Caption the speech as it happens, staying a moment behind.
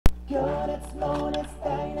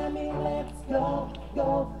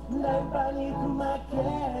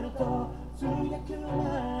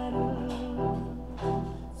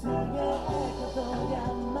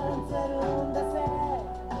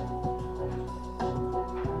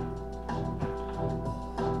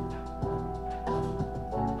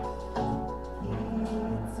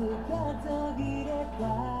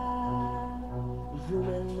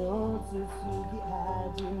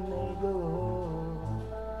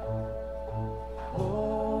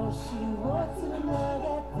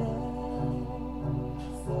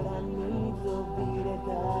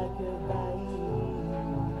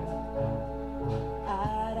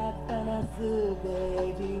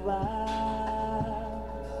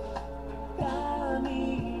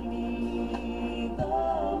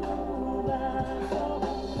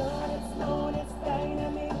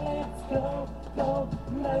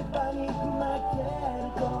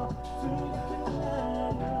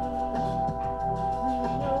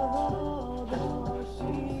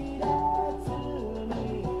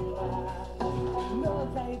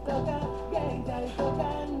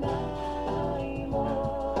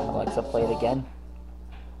Alexa, play it again.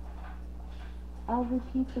 I'll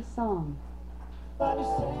repeat the song.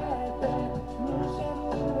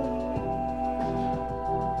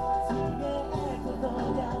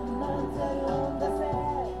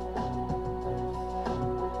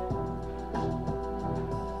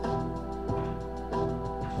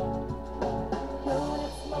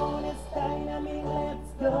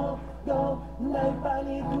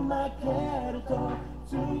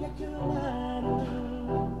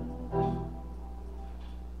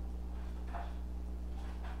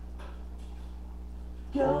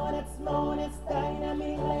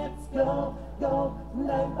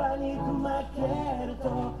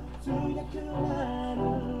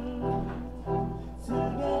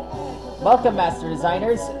 Welcome, Master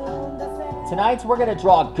Designers. Tonight we're gonna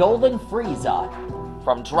draw Golden Frieza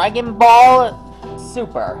from Dragon Ball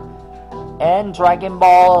Super and Dragon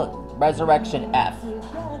Ball Resurrection F.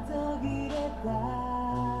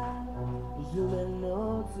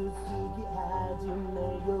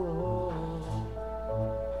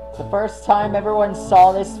 The first time everyone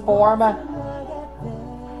saw this form,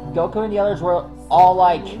 Goku and the others were all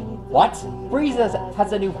like, "What? Frieza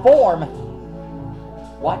has a new form!"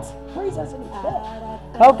 What? Frieza has a new form?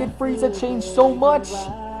 How could Frieza change so much?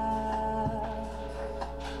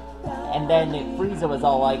 And then Frieza was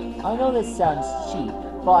all like, "I know this sounds cheap,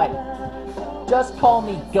 but just call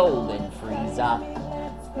me Golden Frieza."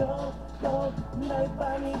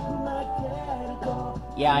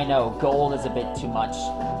 Yeah, I know, gold is a bit too much.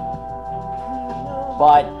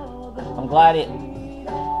 But I'm glad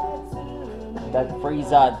that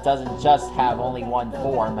Frieza doesn't just have only one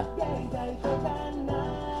form.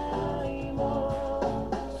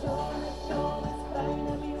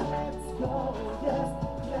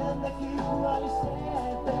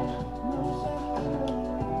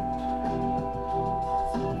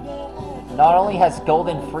 Not only has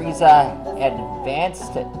Golden Frieza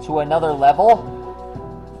advanced to another level,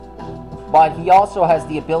 but he also has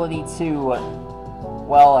the ability to,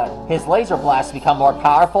 well, his laser blasts become more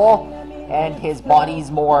powerful, and his body's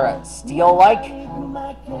more steel-like.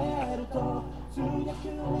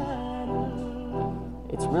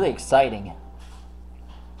 It's really exciting.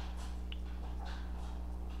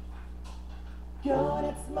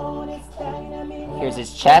 Here's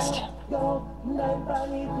his chest.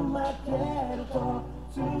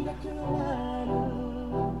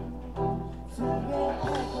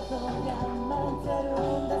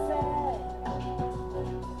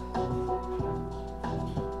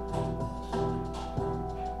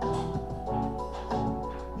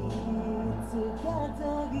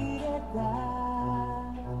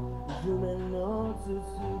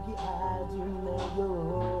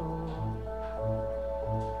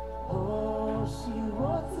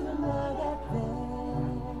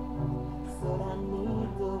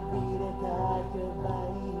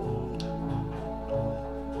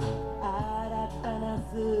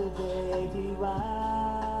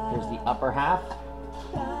 Here's the upper half.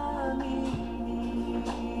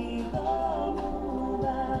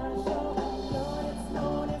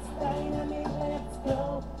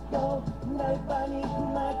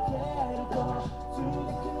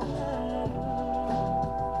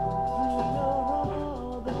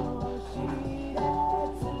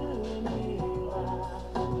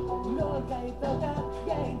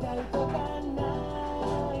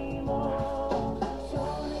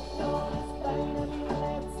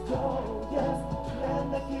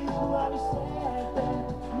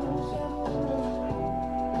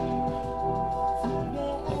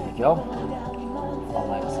 Go.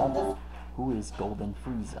 Alexa, Frieza? Who is Golden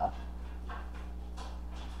Frieza?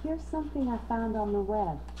 Here's something I found on the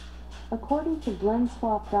web. According to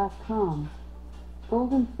blenswap.com,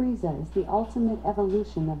 Golden Frieza is the ultimate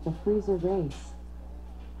evolution of the Frieza race.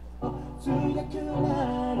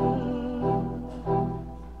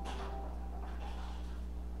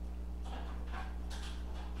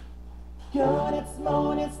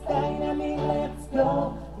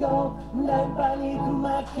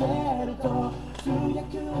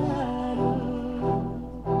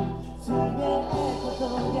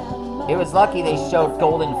 It was lucky they showed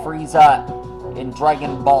Golden Frieza in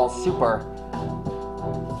Dragon Ball Super.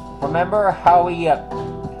 Remember how he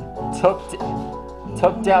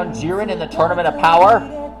took down Jiren in the Tournament of Power?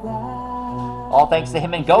 All thanks to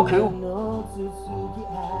him and Goku.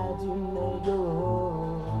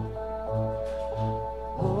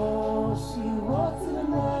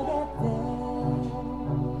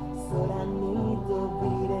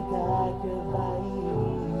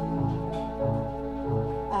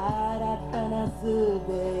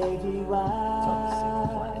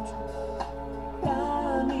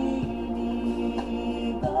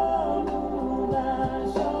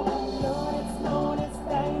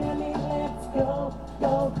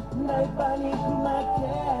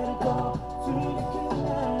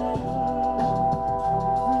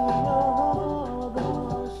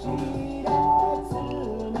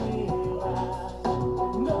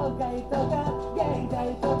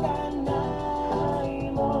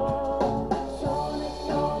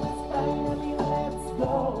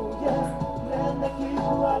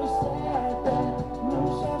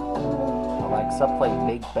 Alexa, play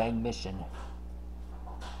Big Bang Mission.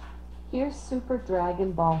 Here's Super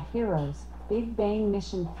Dragon Ball Heroes Big Bang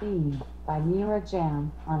Mission theme by Mira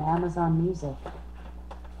Jam on Amazon Music.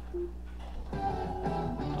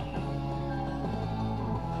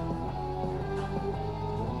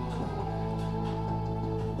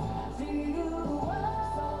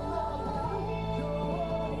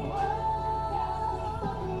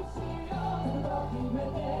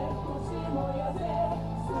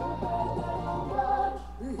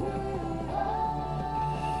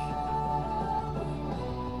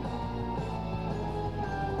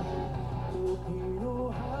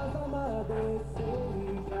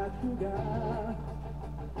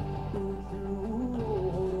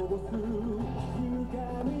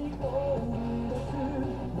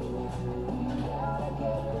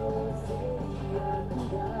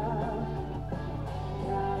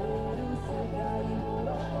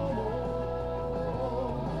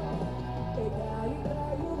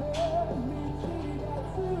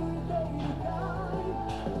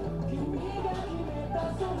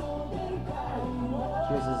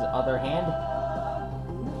 Here's his other hand.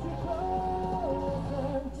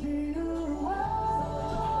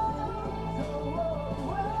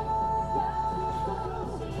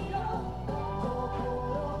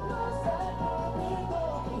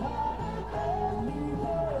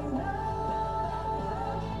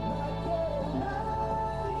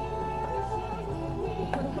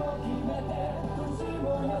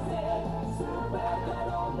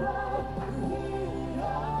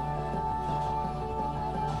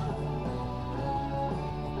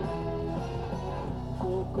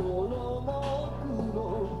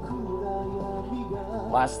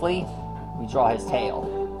 Lastly, we draw his tail.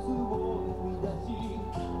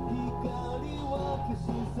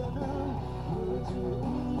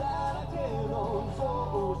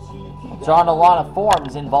 Drawn a lot of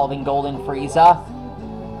forms involving Golden Frieza.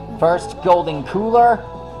 First, Golden Cooler,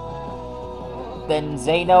 then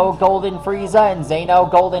Xeno Golden Frieza and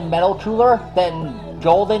Xeno Golden Metal Cooler, then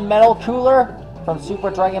Golden Metal Cooler from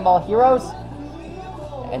Super Dragon Ball Heroes,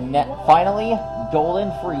 and finally,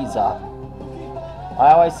 Golden Frieza.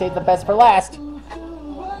 I always save the best for last.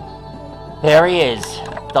 There he is,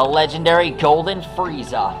 the legendary Golden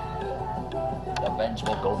Frieza. The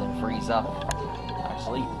vengeful Golden Frieza.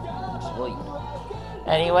 Actually.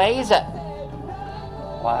 Anyways,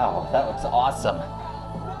 wow, that looks awesome.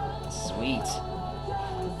 Sweet.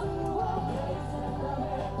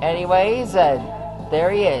 Anyways, there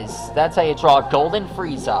he is. That's how you draw Golden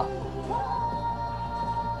Frieza.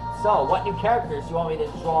 So, what new characters do you want me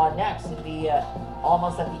to draw next in the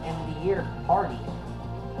almost at the end of the year party?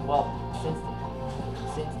 Well, since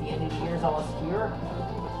the end of the year is almost here,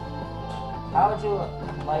 how would you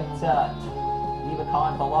like to leave a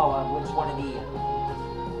comment below on which one of the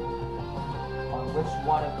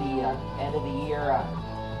end of the year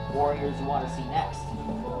warriors you want to see next?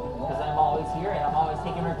 Because I'm always here and I'm always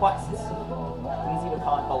taking requests. Please leave a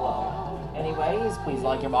comment below. Anyways, please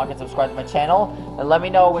like your manga and subscribe to my channel, and let me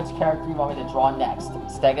know which character you want me to draw next.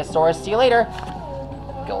 Stegosaurus, see you later!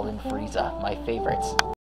 Golden Frieza, my favorites.